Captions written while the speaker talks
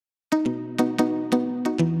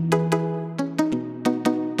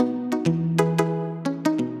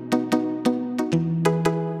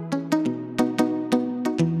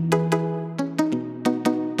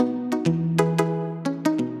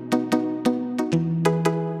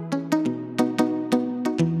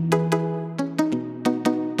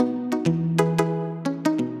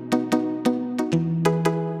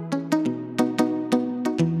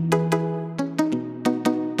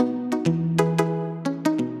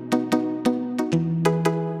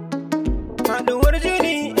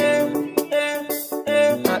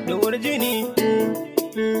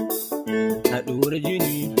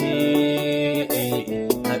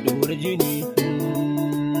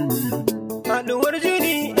haduwar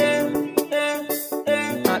jini,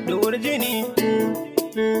 haduwar jini,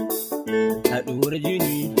 haduwar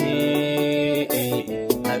jini,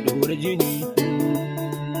 haduwar jini,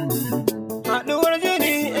 haduwar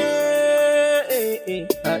jini,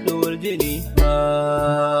 haduwar jini,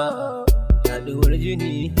 haduwar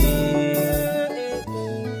jini.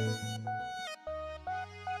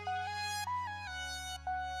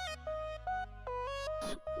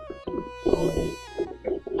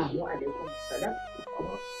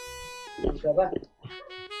 Gaba.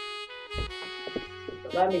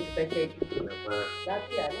 Gaba mai cikakke.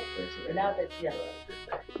 Lafiya ne? Ina gajiya.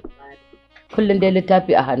 Kullum dai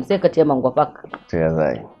littafi a hannu sai ka ce mangwafak. Ta ya za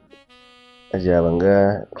a yi? Ajiya ban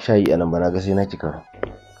ga shayi a nan ba, na ga sai na kika.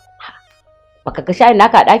 Baka ga shayi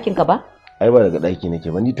naka a ɗakin ka ba? Ai ba daga ɗaki nake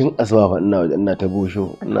ba, ni tun asuba fa ina waje ina ta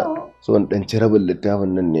bosho. Ina so in ɗan ci rabin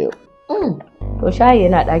littafin nan ne. To shayi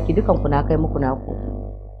yana ɗaki, dukan ku na kai muku naku.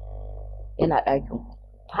 Yana ɗakin ku.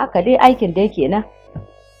 Haka dai aikin dai kenan.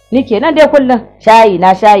 Ni kenan dai kullum shayi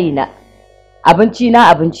na abinci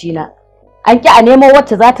na. An ki a nemo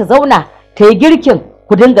wacce za ta zauna ta yi girkin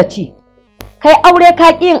ku dinga ci. Kai aure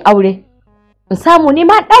ka ƙi yin aure. In samu ni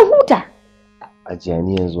ma ɗan huta. Ajiya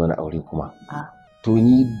ni yanzu wani aure kuma. To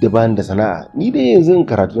ni da bani da sana'a, ni dai yanzu in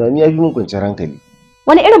karatu na ni yafi min kwanciyar hankali.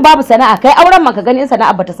 Wani irin babu sana'a, kai auren maka ganin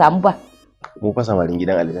sana'a bata samu ba. Mu fa samarin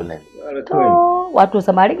gidan aljanna ne. Wato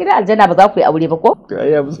samarin gidan aljanna ba za ku yi aure ba ko? To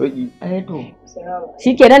ai ya fi sauki. To.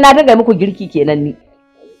 Shikenan na dinga muku girki kenan ni.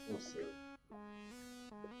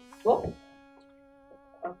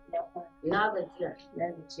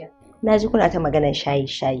 Na ji kuna ta maganar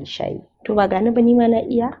shayi. To ba gani ba ni ma na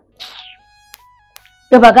iya.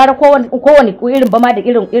 Da ba gara kowane irin ba ma da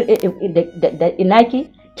irin da inaki.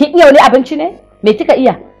 Kin iya wani abinci ne? Me kika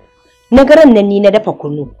iya? Na garan nan ni na dafa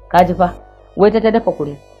kunu. Kaji fa. Wai ta dafa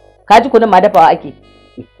kunu. Kaji kunun ma dafawa ake.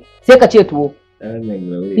 Sai ka ce tuwo.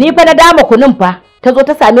 Ni fa na dama kunun fa. Ta zo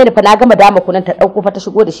ta same ni fa na gama dama kunun ta dauko fa ta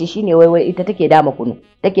shigo da shi shine wai ita take dama kunu.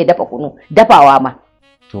 Take dafa kunu. Dafawa ma.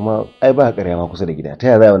 To ma ai ba ƙarya ma kusa da gida. Ta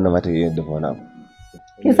yaya za wannan mata yi dafa wani abu?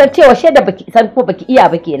 Kin san cewa shaida baki san ko baki iya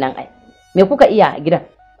ba kenan ai. Me kuka iya a gidan?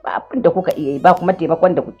 Ba abin da kuka iya yi ba kuma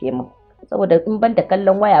taimakon da kuke min. Saboda in ban da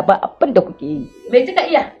kallon waya ba abin da kuke yi. Me kika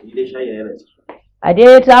iya? Ni dai shayi yana ciki. A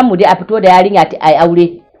dai samu dai a fito da yarinya ta ai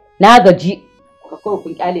aure. Na gaji. Kawai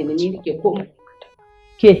kun kyale ni nake ko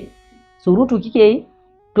ke surutu kike yi?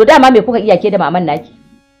 To dama me kuka iya ke da maman naki?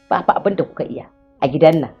 Ba fa abin da kuka iya a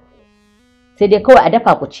gidan nan. Sai dai kawai a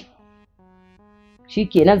dafa ku ci.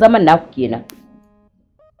 Shikenan zaman naku kenan.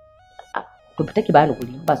 Ku fita ki bani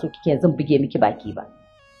guri ba so kike yanzu buge miki baki ba.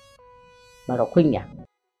 Mara kunya.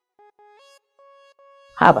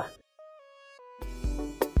 Haba.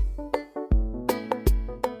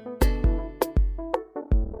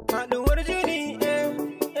 Haduwar jini,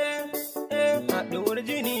 haduwar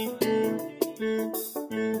jini,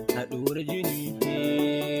 haduwar jini,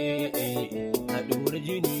 haduwar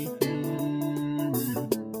jini,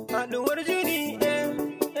 haduwar jini,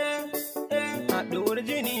 haduwar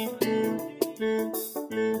jini,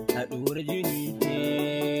 haduwar jini,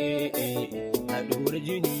 haduwar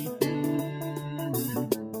jini,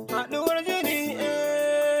 haduwar jini,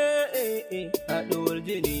 haduwar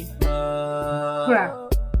jini.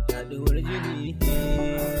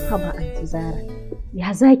 Haba Aunty Zara,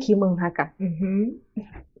 ya zaki min haka?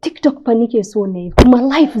 TikTok fa nike so ne kuma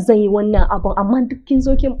live zan yi wannan abun amma duk kin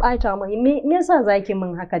zo kin bata min. Me yasa zaki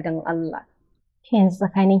min haka dan Allah? Yanzu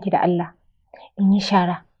tsakaninki da Allah, in yi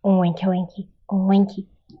shara, in wanki.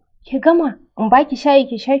 Ki gama, in baki shayi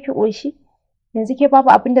ki sha ki ƙoshi. Yanzu ke babu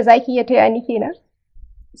abin da zaki iya taya ni kenan?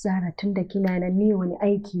 Zara tunda kina nan ni wani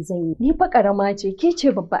aiki zan yi? Ni fa karama ce, ke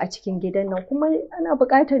ce babba a cikin gidan nan kuma ana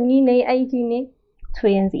buƙatar ni na yi aiki ne. To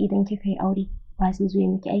yanzu idan kika yi aure, ba sai zo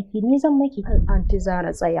miki aiki ni zan maki. Aunty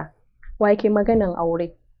Zara tsaya. Wai ke maganan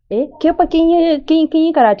aure? Ke fa kin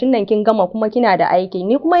yi karatun nan kin gama kuma kina da aiki.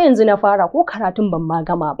 Ni kuma yanzu na fara ko karatun ban ma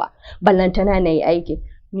gama ba. Ballantana na yi aiki.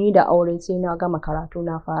 Ni da aure sai na gama karatu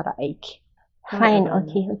na fara aiki. Fine,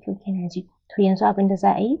 okay, na ji. To yanzu abin da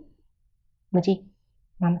za a yi? Mu je.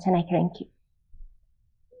 Mama tana kiran ki.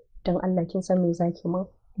 Don Allah kin san me zaki min?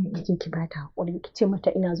 Ki ba ta hakuri. Ki ce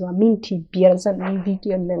mata ina zuwa minti 5 zan yi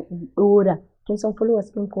bidiyon nan in dora. Kin san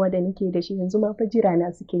followers din kuwa da nake da shi yanzu ma fa jira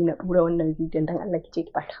na suke na dora wannan bidiyon don Allah ki ce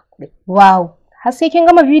ki ba ta hakuri. Wow, har sai kin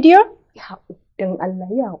gama bidiyo? Ya don Allah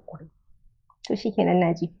ya hakuri. To shikenan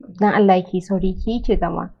naji. Dan Allah ki sauri ki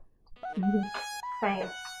gama. Fine.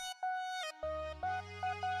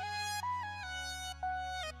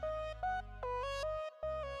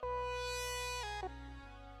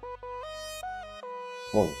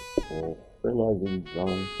 Rising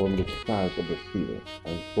down from the skies of the sea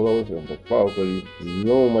and flows in the clouds of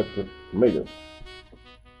geometric measures.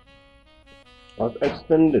 Of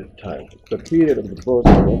extended time, the period of the birth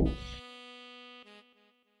of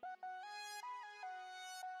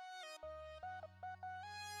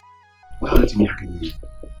Alhaji haka ne.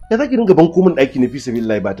 Ya zaki dinga ban komin ɗaki na fi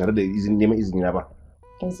sabilillahi ba tare da neman izini na ba.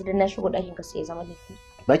 Yanzu dan na shigo ɗakin ka sai ya zama laifi.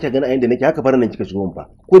 Ba kya gani a yanda nake haka fara nan kika shigo min fa.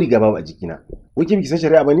 Ko riga babu a jikina. Wai ke biki san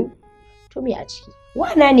shari'a bane? To me a ciki?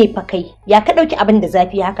 Wana ne fa kai? Ya ka ɗauki abin da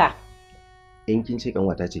zafi haka? In kin ce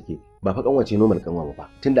kanwata ce ke, ba fa kanwace normal kanwa ba fa.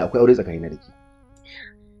 Tunda akwai aure tsakanina da ke.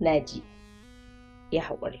 Naji. Ya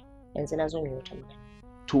haƙuri. Yanzu na zo mu wuta magana.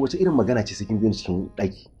 To wace irin magana ce cikin biyan cikin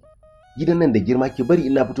ɗaki? Gidan nan da girma ke bari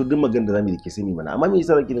ina fito duk magana da zamu yi da ke sani mana, amma me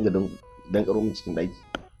yasa ranki dinga dan karo min cikin ɗaki?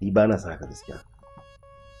 Ni ba na sa haka gaskiya.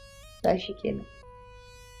 Ta shi kenan.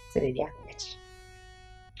 Sai da haka kace.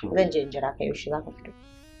 Zan je in jira ka yaushe za ka fito.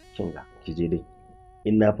 Kin ga ki je dai.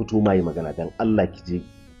 In na fito ma yi magana dan Allah ki je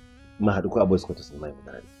ma haɗu ko a boys quarters ma yi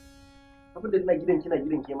magana. Abin da ina gidan kina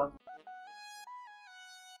gidan ke ma.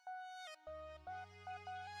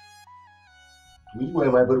 Ni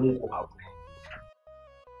wai ma bar mun kofa abu.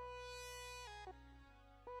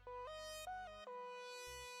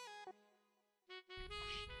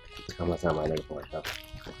 Kama sama na kuma shafa.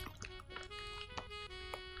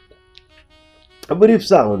 A brief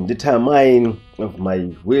sound determine of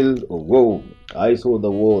my will or woe. I saw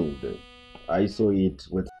the world. I saw it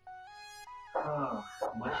with.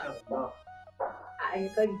 Masha Allah. Ai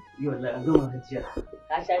kai. Yau la an gama hajiya.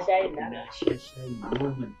 Ka sha shayin nan. Na sha shayi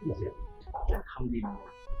normal hajiya. Alhamdulillah.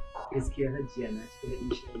 Gaskiya hajiya na ci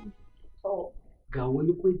daɗin shayi. To. Ga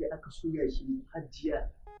wani kwai da aka soya shi hajiya.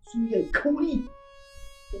 Suyan kauri.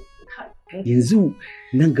 Yanzu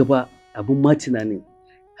nan gaba abin ma tunanin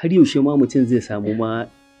har yaushe ma mutum zai samu ma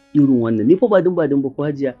irin wannan ni fa ba din ba ko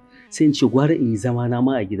hajiya sai in ce gwara in yi zama na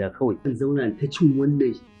ma a gida kawai in zauna ta cin wanda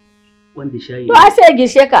shayi To ai sai ya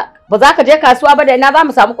gishe ka ba za ka je kasuwa ba da ina za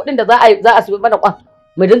mu samu kuɗin da za a siyo mana kwan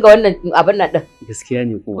mu dinga wannan abin nan din. gaskiya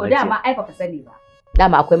ne kuma To dama ai baka sani ba.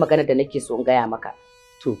 Dama akwai magana da nake so in gaya maka.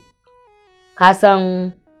 to Ka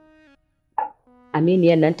san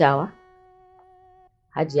aminiyan nan tawa?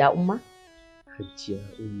 Hajiya Umma? hajiya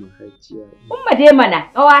umma Umma dai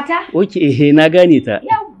mana, ƙawata? oke na gane ta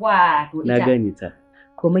Yawwa, to na ita. gane ta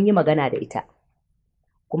Ko mun yi magana da ita.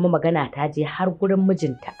 Kuma magana ta je har gurin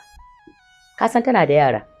mijinta. Ka san tana da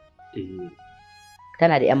yara,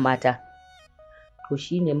 tana da 'yan mata. To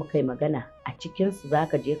shine muka yi magana a cikinsu za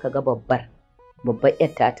ka je ka ga babbar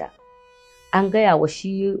 'yar tata. An gaya wa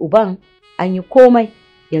shi uban an yi komai,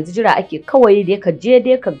 yanzu jira ake kawai dai ka je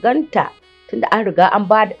dai ka ganta. Tunda an riga an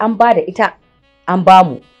ba da ita an ba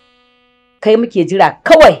mu, kai muke jira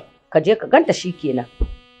kawai ka je ka ganta shi kenan.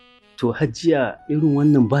 to hajiya irin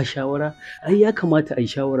wannan ba shawara ai ya kamata a yi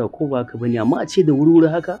shawara ko ba haka bane amma a ce da wuri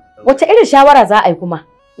haka Wace irin shawara za a yi kuma?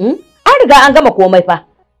 An riga an gama komai fa.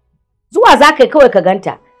 Zuwa za ka yi kawai ka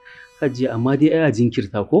ganta. hajiya amma dai ai a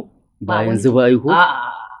jinkirta ko Ba ba yanzu ba ai ko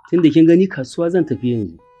tunda kin gani kasuwa zan tafi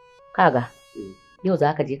yanzu Kaga, yau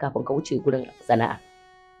za ka je kafin ka wuce gurin sana'a.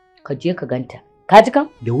 Ka je ka ganta. Ka ji kan?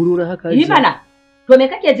 da wuri haka Yi mana. To me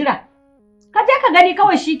kake jira? Ka je ka gani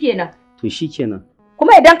kawai shi kenan. to shikenan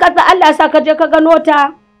Kuma idan ka san Allah ya sa ka je ka gano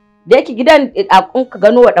ta, da yake gidan in ka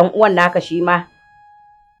gano wa dan uwan naka shi ma.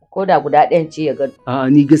 Ko da guda ɗayan ce ya gano. a'a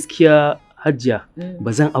ni gaskiya hajiya ba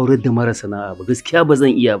zan aurar da mara sana'a ba gaskiya ba zan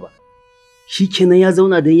iya ba shikenan ya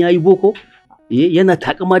zauna dan yayi boko yana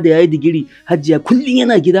takama da yayi digiri hajiya kullun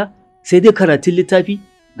yana gida sai dai karatun littafi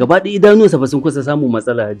gaba ɗaya idanunsa ba sun kusa samun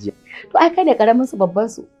matsala hajiya To ai kai ne karamin su babban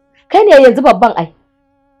su. Kai ne yanzu babban ai.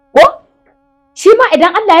 Ko? Shi ma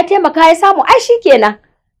idan Allah ya taimaka ya samu ai shi kenan.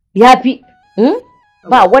 Ya fi.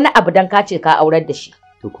 Ba wani abu dan ka ce ka aurar da shi.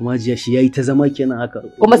 to kuma hajiya shi yayi ta zama kenan haka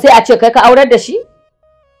Kuma sai a ce kai ka aurar da shi?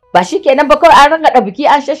 Ba shi kenan ba kawai an ranga biki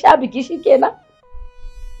an shasha biki shi kenan.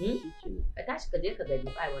 Ka tashi ka je ka gani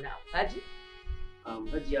ba wani abu kaji?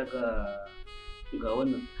 hajiya ga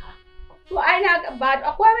wannan To ai na ba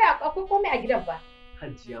akwai komai a gidan ba.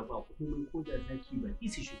 hajiya ba komai ko da zaki ba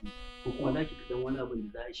su shigo ko kuma zaki ga wani abin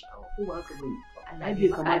da za a sha'awa ko ba haka bane ai bai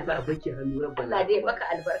kamata a baki hannu rabbana Allah dai baka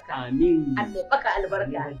albarka. amin Allah baka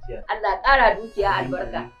albarka. Amin, hajiya. Allah ƙara dukiya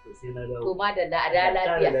albarka. to sai na dawo To madalla a da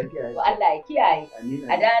lafiya. lafiya To Allah ya kiyaye. amin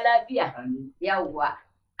A da lafiya. amin Yawwa.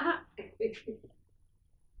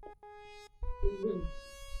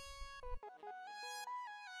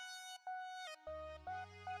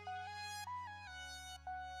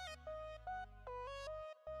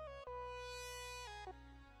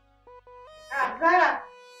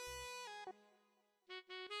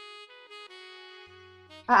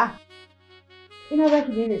 A'a. Ina za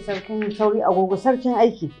ki je ne sarkin sauri agogo sarkin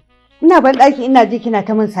aiki. Ina ban ɗaki ina ji kina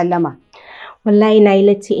ta min sallama. Wallahi na yi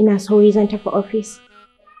latti ina sauri zan tafi ofis.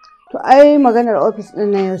 To ai maganar ofis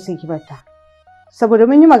ɗin nan yau sai ki barta. Saboda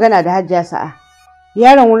mun yi magana da Hajiya Sa'a.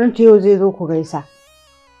 Yaron wurin ta yau zai zo ku gaisa.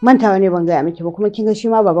 Mantawa ne ban gaya miki ba kuma kin ga shi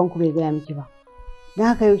ma baban ku bai gaya miki ba. Don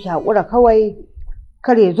haka yau ki haƙura kawai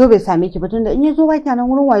kar ya zo bai same ki ba tunda in ya zo ba nan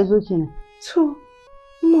wurin waye zo kenan. To,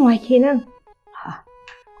 wa kenan?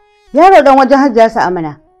 Yaro dan wajen Hajiya Sa'a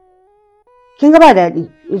mana. Kin ga ba daɗi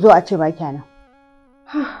ya zo a ce ba nan.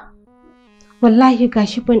 Wallahi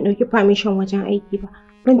gashi ban ɗauki permission wajen aiki ba.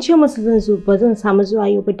 Ban ce musu zan zo ba zan samu zuwa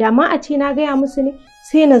yau ba. Dama a ce na gaya musu ne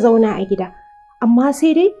sai na zauna a gida. Amma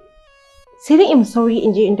sai dai in sauri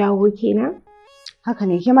in je in dawo kenan. Haka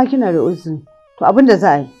ne ke ma kina da uzuri. To abin da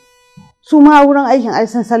za a yi. Su ma wurin aikin ai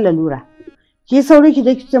san sallar lura. Ki sauri ki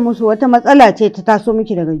je ki ce musu wata matsala ce ta taso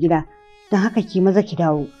miki daga gida. Don haka ki maza ki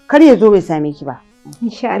dawo. Kar ya zo bai same ki ba.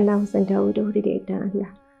 Insha Allah zan dawo da wuri da yadda Allah.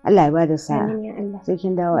 Allah ya bada sa'a. Amin ya Allah. Sai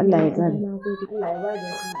kin dawo Allah ya tsare. Allah ya bada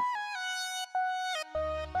sa'a.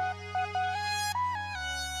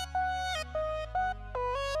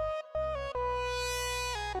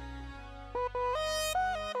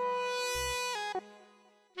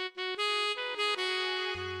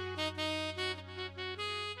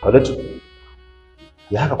 Haudatu,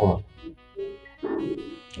 ya haka kuma?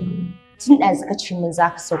 Tun da suka ce min za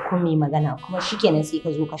ka sauko mai magana kuma shikenan sai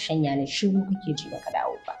ka zo ka shanya ni shiru kake ji baka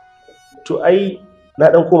dawo ba. To ai na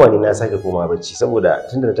dan koma ne na sake koma bacci saboda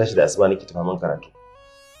tunda na tashi da asuba nake tafaman karatu.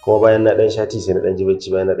 Kuma bayan na dan shati sai na dan ji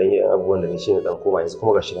bacci bayan na dan yi abubuwan da ne shi na dan koma yanzu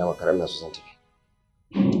kuma gashi na makaran na su san tafi.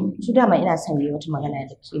 To dama ina son yi wata magana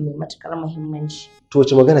da ke mai matukar muhimmanci. To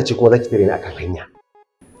wace magana ce kuma zaki tare ni akan hanya?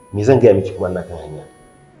 Me zan gaya miki kuma ina kan hanya?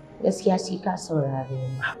 Gaskiya sai ka saurare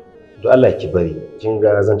ni. To Allah ki bari, kin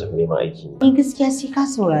ga zan tafi neman aiki. Ni gaskiya sai ka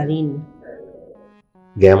saurare ni.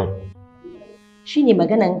 Gaya mu. Shine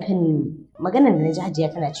maganan da na ji Hajiya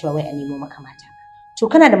tana cewa wai a nemo maka mata. To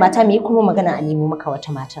kana da mata me kuma magana a nemo maka wata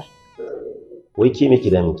matar? Wai ke me ki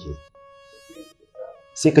da miki?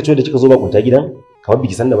 Sai ka ce da kika zo ba kunta gidan? Kamar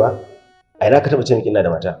biki san da ba? A ina ka taba ce miki ina da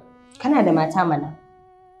mata? Kana da mata mana.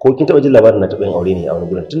 Ko kin taba jin labarin na taba yin aure ne a wani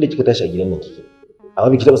gurin tunda kika tashi a gidan nan kike? Amma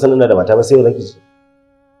biki taba sanin ina da mata ba sai zaki ji.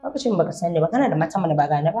 Lokacin baka sani ba kana da mata mana ba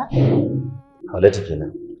gane ba? Haulatu kenan.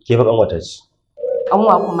 Ke fa kanwata ce.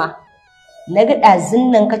 Kanwa kuma. Na ga ɗazun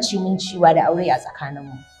nan ka ci min ciwa da aure a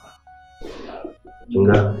tsakaninmu. Kin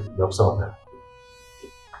ga na kusa maka.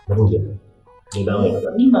 Bari je. Kin ga mai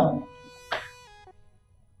magana. Ni ba.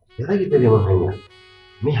 Ya rage tare min hanya.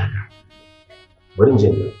 Me haka? Bari je.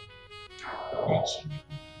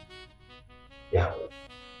 Ya.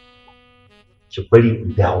 Ki bari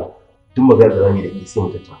in dawo. Duk magana da zamu da ke sai mu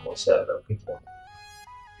tattauna insha Allah kake da.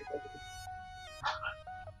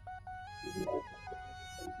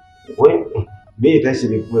 Wai me ya tashi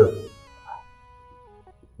ne kuma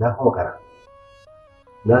na kuma kara.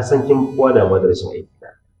 Na san kin kowa da da rashin aiki da.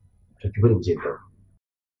 To ki bari je da.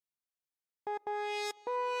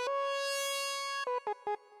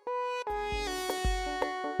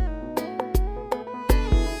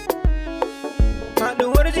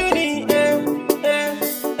 Haduwar jini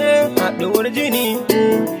haduwar jini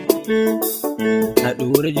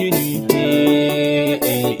haduwar jini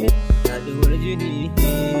haduwar jini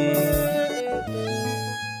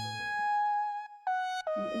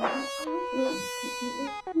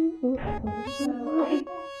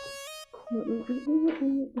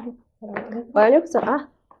Wa alaikum salam.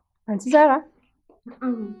 Anti Zara?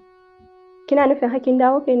 Kina nufin hakin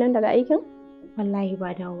dawo kenan daga aikin? Wallahi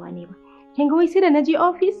ba dawowa ne ba. Kin ga wai sai da na je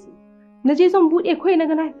ofis? Na je zan buɗe kawai na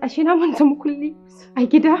gana ashe na manta mukulli a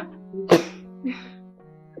gida.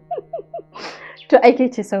 To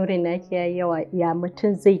ake ce saurin naki yayi yawa ya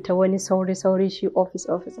mutum zai ta wani sauri shi office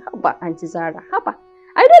haba Anti Zara haba.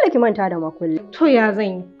 Ai dole ki manta da makulli. To ya zan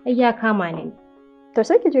yi? Ai ya kama ni. To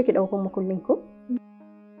sai ki je ki ɗauko makullin ko?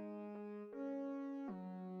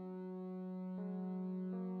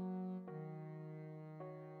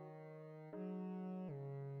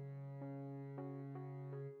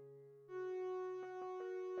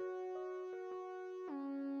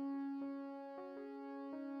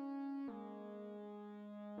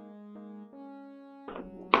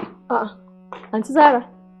 A'a, Anti Zara.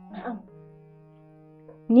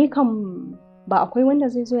 Ni kam ba akwai wanda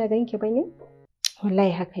zai zo ya ganki ba ne?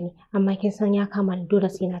 Wallahi haka ne, amma kin san ya kama ni dole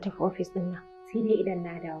sai na tafi ofis din nan. Sai dai idan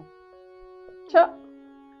na dawo. To,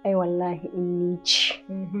 ai wallahi in ni ci.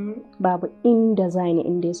 Babu inda zani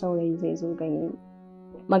inda saurayi zai zo gani ni.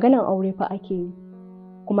 Maganan aure fa ake yi.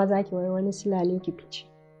 Kuma zaki wani silale ki fice.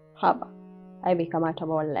 Haba, ai bai kamata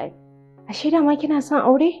ba wallahi. Ashe dama kina son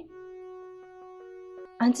aure?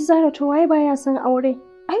 Anti Zara to waye baya son aure?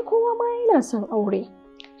 Ai kowa ma yana son aure.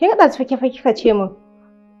 Kin ga fake kika ce min.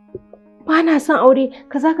 Ba na son aure,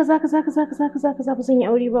 kaza ba zan yi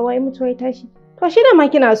aure ba, wai mutuwa ya tashi. To shi da ma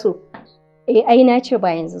kina so. Ai na ce ba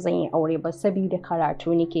yanzu zan yi aure ba saboda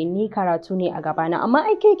karatu nake, ni karatu ne a gabana, amma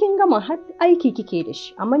ai kai kin gama har aiki kike da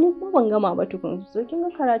shi, amma ni kuma ban gama ba tukun. So kin ga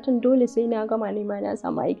karatun dole sai na gama ne ma na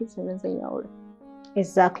samu aiki sannan zan yi aure.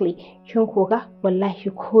 Exactly. Kin koga wallahi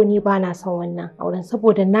ko ni ba na son wannan auren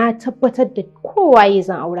saboda na tabbatar da kowaye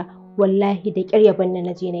zan aura. Wallahi da ƙyar yaban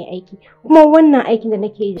na je na yi aiki, kuma wannan aikin da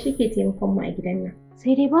nake yi shi ke taimakon mu a gidan nan.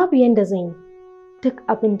 Sai dai babu yanda zan yi, duk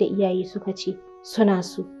abin da iyaye suka ce suna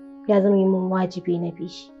so ya zama yi min wajibi na bi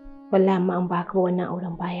shi. Wallahi amma an baka wannan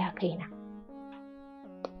auren baya kaina.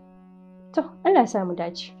 To Allah ya sa mu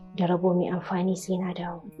dace. Da rabo mai amfani sai na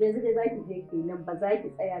dawo. Yanzu da zaki je kenan ba za ki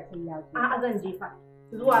tsaya tun lafiya. A'a zan je fa.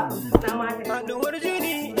 Zuwa na mata. Haduwar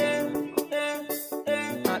jini,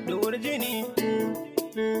 haduwar jini.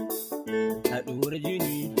 Haduwar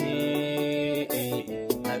jini,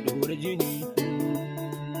 haduwar jini,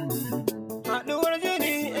 haduwar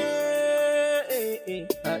jini,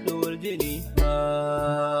 haduwar jini,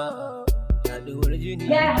 haduwar jini.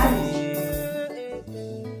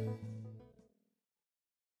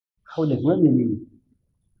 Haula wannan ne.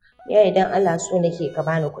 Ya idan Allah so nake ka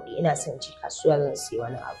bani kuɗi ina son ci kasuwa zan siya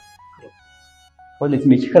wani abu. Haula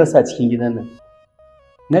me kika rasa cikin gidan nan?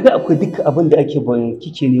 Naga akwai duk abin da ake bayan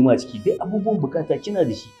kike nema ciki, dai abubuwan bukata kina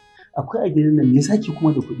da shi. Akwai a gidan nan, me yasa ki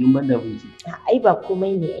kuma da kuɗin banda binki? Ai ba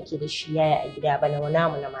komai ne ake da shi yaya a gida ba na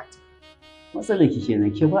namu na mata. Matsalar ki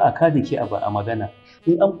kenan, ke ba a ka da ke a magana.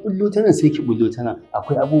 In an bullo ta nan sai ki bullo ta nan.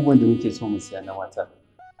 Akwai abubuwan da muke so mu siya na mata.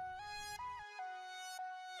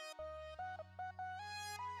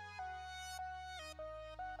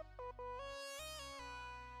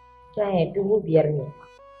 Yaya 5,000 ne.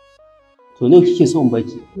 To nawa kike so in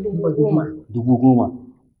baki? 10,000. 10,000.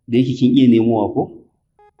 Da yake kin iya nemowa ko?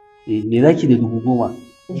 Me zaki da 10,000?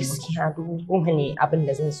 Gaskiya 10,000 ne abin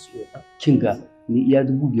da zan siyo ɗin. Kin ga ni iya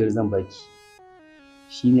 5,000 zan baki.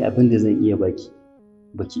 Shi ne abin da zan iya baki.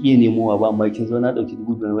 Baki iya nemowa ba amma kin zo na ɗauki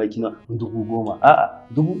 5,000 baki na 10,000. A'a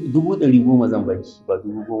 100,000 zan baki ba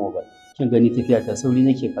 10,000 ba. Kin gani tafiya ta sauri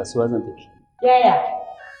nake kasuwa zan tafi. Yaya?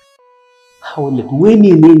 Haula wai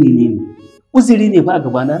menene? Uzuri ne ba a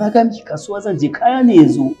gabana, na ga miki kasuwa zan je, kaya ne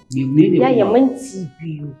yazo. Menene? Yaya minti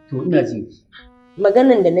 2. To ina ji.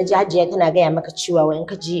 Maganan da na ji Hajiya tana gaya maka cewa wai in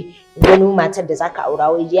ka je gano matar da zaka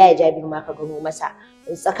aura wai yaya Jabir ma ka gano masa.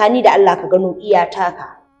 Tsakani da Allah ka gano iya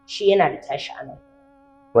taka, shi yana da tashi anan.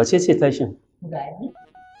 Wace ce tashin? Gani.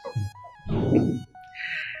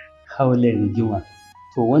 Haula rigima.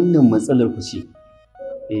 To wannan matsalar ku ce.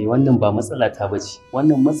 Wannan ba matsala ta bace.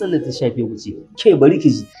 Wannan matsalar ta shafe ku ce. Ke bari ki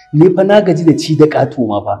ji, ni fa na gaji da ci da ƙato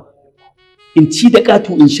ma fa. In ci da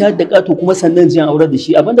ƙato, in sha da ƙato kuma sannan jiyan aurar da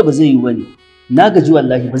shi, abinda ba zai yi bane. Na gaji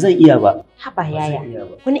wallahi ba zan iya ba. Haba yaya,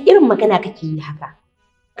 wani irin magana kake yi haka?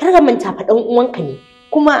 Kar ka manta fa ɗan uwanka ne,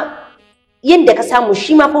 kuma yanda ka samu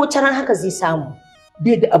shi ma fa wata ran haka zai samu.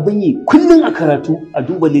 Bai da abin yi, kullum a karatu a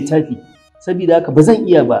duba littafi. Saboda haka ba zan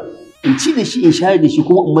iya ba. In ci da shi, in shayar da shi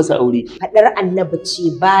kuma in masa aure. Faɗar annabi ce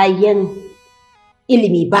bayan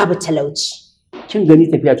ilimi babu talauci. Kin gani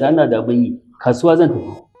tafiya ta ana da abin yi, kasuwa zan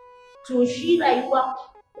tafi. To shi rayuwa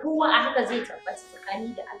kowa a haka zai tabbata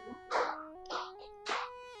tsakani da Allah.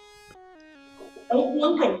 Ɗan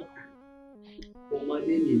uwanka ne. Kuma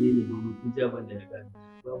dai menene domin kun ja ban da ya gani.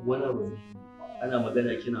 Babu wani abu zai yi. Ana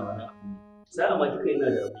magana kina wani abu. Sa'a ma kika yana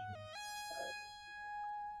da abu.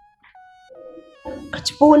 Ka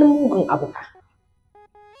ci fa wani mugun abu fa.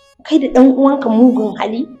 Kai da ɗan uwanka mugun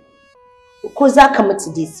hali? Ko za ka mutu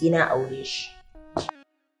dai sai na aure shi.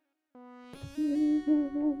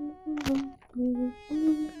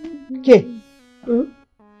 Ke,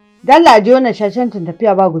 dalla ji wannan shashantin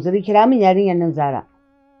tafiya ba guzuri, kira min yarinyar nan Zara.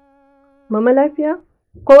 Mama lafiya?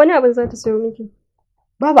 Ko wani abin za ta siyo miki?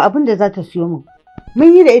 Babu abin da za ta siyo min.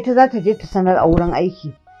 Mun yi da ita za ta je ta sanar a wurin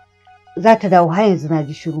aiki. Za ta dawo har yanzu na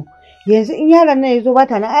ji shiru. Yanzu in yaron nan ya zo ba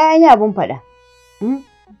ta nan ai an yi abin faɗa.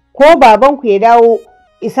 Ko babanku ya dawo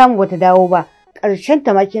isamu bata dawo ba, ƙarshen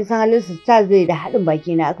ta ma kin san halin su ta zai da haɗin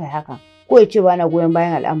baki na aka yi haka. Ko ya ce ba na goyon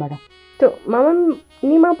bayan al'amarin. To, mama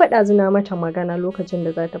ni ma faɗa zina mata magana lokacin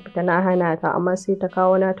da za ta fita, na hana ta amma sai ta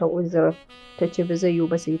kawo nata uzurin ta ce ba zai yiwu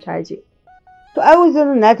ba sai ta je. To ai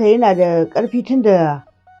uzurin nata yana da ƙarfi tun da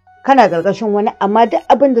kana ƙarƙashin wani, amma duk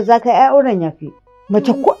abin da za ka yi ai auren ya fi.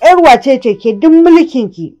 Mace ko ƴar wace ce ke duk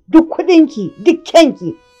mulkinki, duk kuɗinki, duk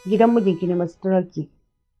kyanki, gidan mijinki ne masuturarki.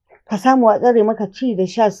 Ka samu a tsare maka ci da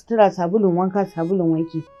sha, sutura, sabulun wanka, sabulun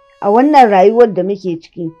wanki. A wannan rayuwar da muke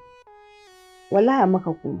ciki, wallahi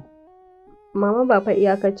maka kuma. Mama ba fa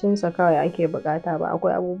iyakacinsa kawai ake bukata ba,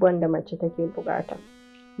 akwai abubuwan da mace take bukata.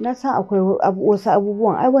 Na san akwai wasu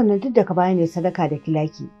abubuwan, ai wannan duk da ka bayar ne sadaka da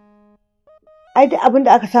kilaki. Ai duk abin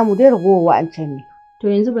da aka samu dai ragowar wa'ancan ne. To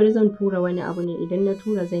yanzu bari zan tura wani abu ne, idan na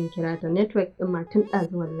tura zan kira ta. Network ɗin ma tun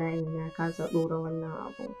ɗazu wallahi na kasa ɗora wannan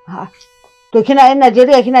abu. A'a. To kina yan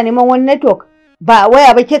Najeriya kina neman wani network? Ba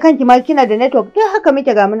waya ba, ke kanki ma kina da network? Duk haka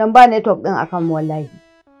muke ga nan ba network ɗin akan mu wallahi.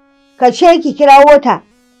 Ka ce ki kirawo ta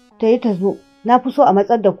ta yi ta zo. Na fi so a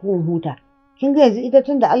matsar da ku in huta. Kin ga yanzu ita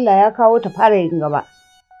tun da Allah ya kawo ta fara yin gaba.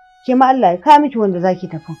 Ke ma Allah ya kawo miki wanda zaki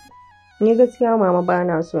tafi. Ni gaskiya mama ba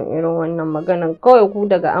na son irin wannan maganan. Kawai ku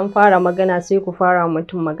daga an fara magana sai ku fara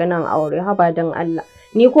mutum maganan aure, haba dan Allah.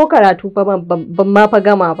 Ni ko karatu fa ban ma fa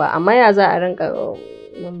gama ba, amma ya za a rinka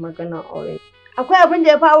maganan aure. Akwai abin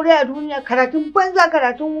da ya fi aure a duniya, karatun banza,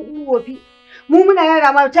 karatun wofi. Mu muna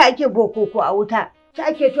yara ma ta ake boko ko a wuta. Ta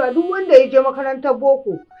ake cewa duk wanda ya je makarantar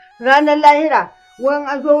boko ranar lahira wani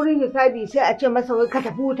an zo wurin hisabi sai a ce masa wai ka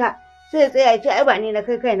tafi wuta. Sai ya tsaya ya ce ai ba ni na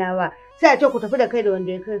kai kaina ba. Sai a ce ku tafi da kai da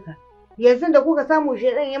wanda ya kai ka. Yanzu da kuka samu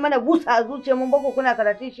shedan ya mana busa a zuciya mun bako kuna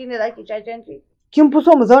karatu shine zaki cacanci. Kin fi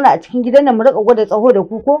so mu zauna a cikin gidan nan mu rika gwada tsaho da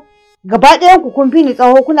ku ko? Gaba ɗayan ku kun fi ni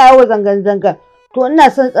tsaho kuna yawo zangan zangan. To ina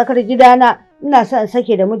son tsakar gidana, ina son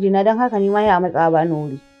sake da mijina don haka ni ma ya matsa ba ni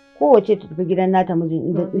wuri. Kowace ta tafi gidan nata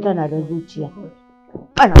mijin idan tana da zuciya.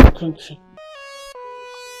 Ana mutunci.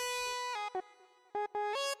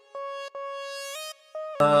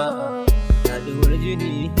 Haduwar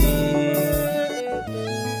jini.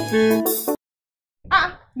 A'a,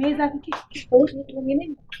 me za ki ke?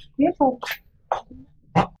 Me ya faru?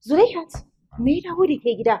 Zulaihat, me ya dawo da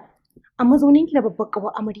ke gida a mazauninki da babbar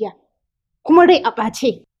ƙawar amarya? Kuma rai a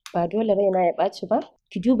ɓace. Ba dole raina ya ɓaci ba.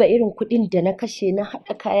 Ki duba irin kuɗin da na kashe na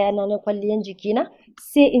haɗa kayana na kwalliyan jikina,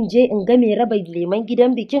 sai in je in ga mai raba leman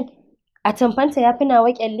gidan bikin. A tamfanta ya fi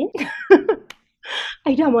nawa ƙyalli?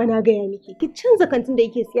 Ai dama na gaya miki, ki canza kantin da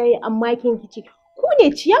yake siyayya amma kin kici. Ku ne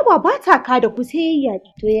ciyawa ba ta ka da ku sai yayi.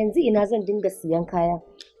 To yanzu ina zan dinga siyan kaya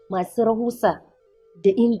masu rahusa da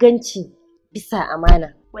inganci bisa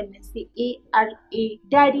amana. Wannan sai A.R.A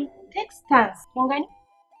Daddy Textiles. Kun gani?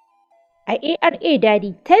 A A.R.A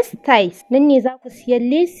Daddy Textiles nan ne za ku siyan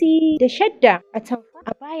lesi da shadda, a tamfa,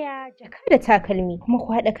 a baya, jaka da takalmi, kuma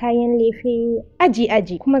ku haɗa kayan lefe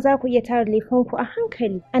aji-aji, kuma za ku iya tara lefenku a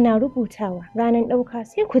hankali ana rubutawa, ranar ɗauka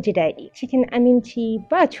sai ku ji daɗi cikin aminci,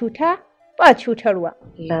 ba cuta ba cutarwa.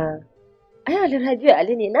 Ai Alhaji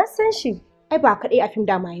Ali ne, na san shi. Ai ba kaɗai a fim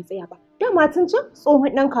dama ya tsaya ba. Dama tun can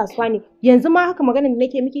tsohon ɗan kasuwa ne, yanzu ma haka magana da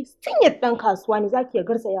nake miki sinyar ɗan kasuwa ne, za ki iya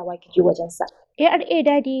garzayawa kike wajensa. A.R.A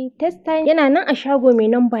Daddy Textile yana nan a shago mai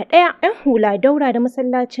namba 1 'yan hula daura da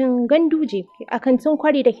masallacin Ganduje a kantin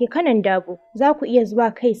kwari da ke kanan Dabo. Za ku iya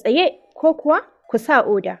zuwa kai tsaye ko kuwa ku sa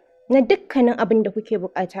oda na dukkanin abin da kuke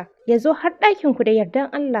bukata. Ya zo har ɗakin ku da yardan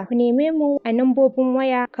Allah. Ku neme mu a nambobin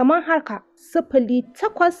waya kamar haka: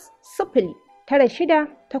 0800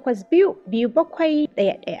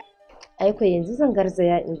 96822711. Aiko yanzu zan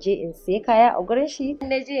garzaya in je in sai kaya a gurin shi.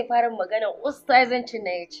 Na je fara magana ustazancin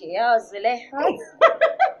na ya ce ya zule.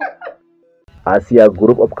 Asia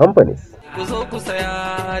Group of Companies. Ku zo ku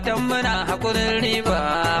saya don muna hakurin riba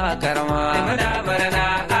karama. Muna barna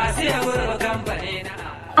Asia Group of Companies.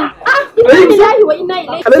 Lillahi wa inna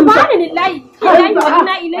ilaihi subhanallahi wa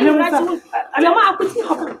inna ilaihi raji'un. Jama'a ku ci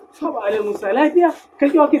hakuri. Saba alai Musa lafiya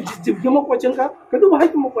kake wake jijjibge makwacinka ka duba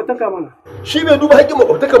haƙƙin makwataka mana. Shi bai duba haƙƙin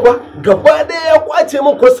makwataka ba, gaba ɗaya ya kwace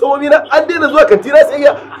min kwastomomi na, an daina zuwa kantina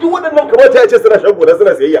sayayya. Duk waɗannan kamata ya ce suna shago na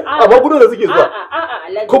suna sayayya, amma gudun da suke zuwa.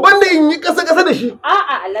 Ku banda in yi ƙasa-ƙasa da shi.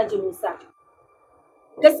 A'a Alhaji Musa,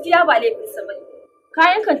 gaskiya ba laifinsa ba ne.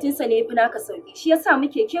 Kayan kantinsa ne ya fi naka sauki, shi yasa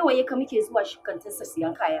muke kewaye ka muke zuwa shi kantinsa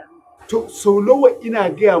siyan kaya. To sau nawa ina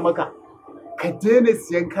gaya maka ka daina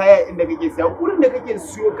siyan kaya inda kake siya, wurin da kake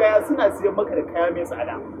siyo kaya suna siyan maka da kaya mai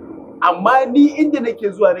tsada, amma ni inda nake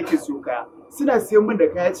zuwa nake siyo kaya suna siyan min da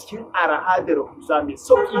kaya cikin araha da rahusa mai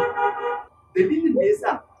sauki. Dalilin da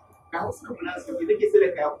yasa ga Hausa muna sauki nake sayar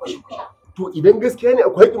da kaya kwashe-kwashe. To idan gaskiya ne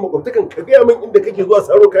akwai haƙƙin makwabtakan ka gaya min inda kake zuwa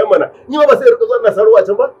saro kayan mana, ni ma ba sai rika zuwa ina saro a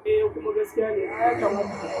can ba? Kuma gaskiya ne ya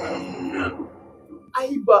kamata.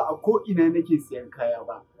 Ai ba a ko ina nake siyan kaya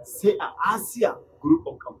ba, sai a Asia Group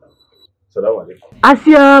of Companies. Salamu alaikum.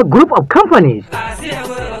 Asia Group of Companies. Asia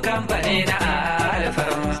Group of Companies na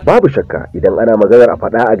alfarma. Babu shakka idan ana maganar a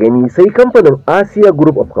faɗa a gani sai kamfanin Asia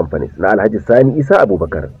Group of Companies na Alhaji Sani Isa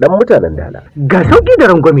Abubakar dan mutanen Dala. Ga sauki da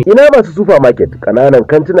rangwame. Ina masu supermarket, ƙananan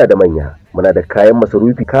kantuna da manya. Muna da kayan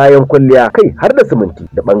masarufi, kayan kwalliya, kai har da siminti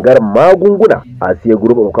da bangaren magunguna. Asiya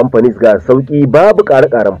Group of Companies ga sauki babu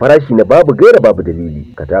ƙare-ƙaren farashi na babu gaira babu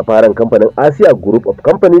dalili. Katafaren kamfanin Asiya Group of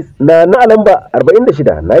Companies na lamba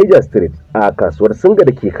 46 Niger Street a kasuwar Singa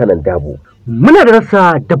da ke kanan Dabo. Muna da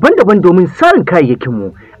rassa daban-daban domin sarin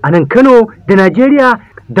kayayyakinmu a nan Kano da Najeriya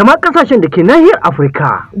da ma kasashen da ke nahiyar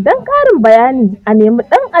Afirka. Don ƙarin bayani a nemi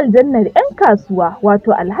ɗan aljannar 'yan kasuwa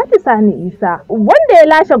wato Alhaji Sani Isa wanda ya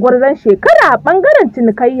lashe gwarzon shekara a ɓangaren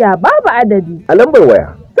cinikayya babu adadi. A lambar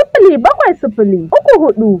waya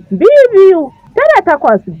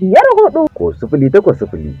 070-22-22-9854 ko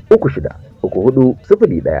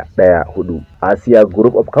 08036340114. Asiya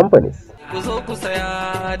Group of Companies. Ku zo ku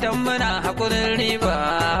saya don muna hakurin riba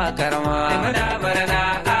karama. Muna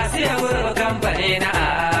barna Asiya Group of Company na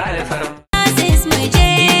alfarma.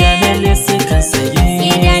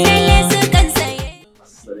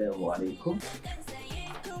 Assalamu alaikum.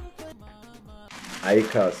 Ai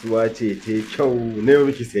kasuwa ce ta kyau ne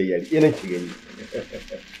miki sayayyar ina ki gani.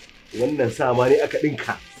 Wannan sama ne aka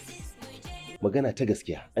dinka. Magana ta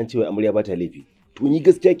gaskiya an ce wai amarya ba ta laifi. To ni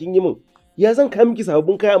gaskiya kin yi min. Ya zan ka miki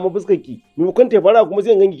sababbin kaya amma fuskar ki. Maimakon ta fara kuma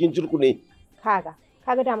sai ganki kin cirkune.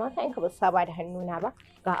 Kaga dama ka in ka ba saba da hannuna ba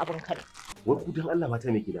ga abin kare. Wai ku dan Allah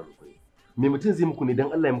mata me ke da muku ne? Me mutum zai muku ne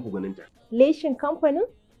dan Allah ya muku ganin ta? Leshin kamfanin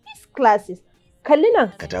Biz Classes. Kalli nan.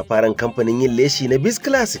 Katafaren kamfanin yin leshi na Biz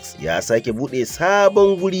Classics ya sake bude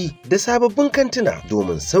sabon guri da sababbin kantuna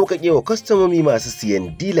domin sauƙaƙe wa kwastomomi masu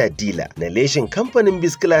siyan dila-dila na leshin kamfanin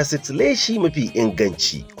Biz Classics leshi mafi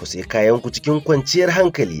inganci. Ku sai kayan ku cikin kwanciyar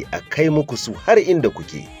hankali a kai muku su har inda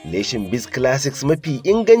kuke. Leshin Biz Classics mafi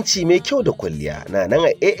inganci mai kyau da kwalliya na nan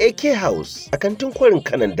a A.R.A House a kantin kwarin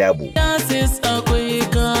kanan Dabo.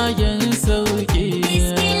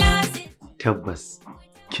 Tabbas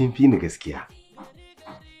kin fi ni gaskiya.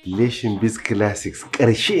 Leshin Biz Classics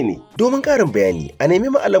ƙarshe ne. Domin ƙarin bayani a nemi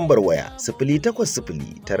mu a lambar waya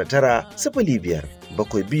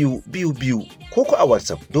 08099057222 ko ku a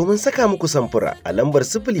WhatsApp domin saka muku samfura a lambar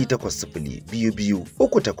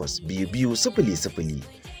 08022382200.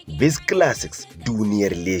 Biz Classics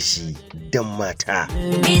duniyar leshi don mata.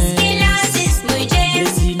 Biz Classics mu je.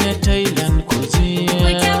 Leshi na Thailand ku je. Mu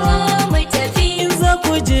taho mu tafi. In za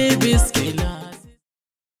ku je Biz Classics.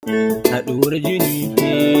 Haɗuwar jini,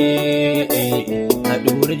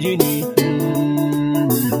 haɗuwar jini,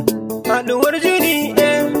 haɗuwar jini,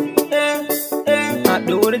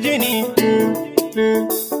 haɗuwar jini,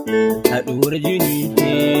 haɗuwar jini,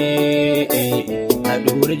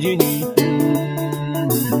 haɗuwar jini,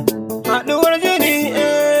 haɗuwar jini,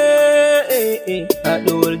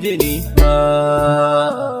 haɗuwar jini,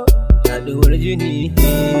 haɗuwar jini.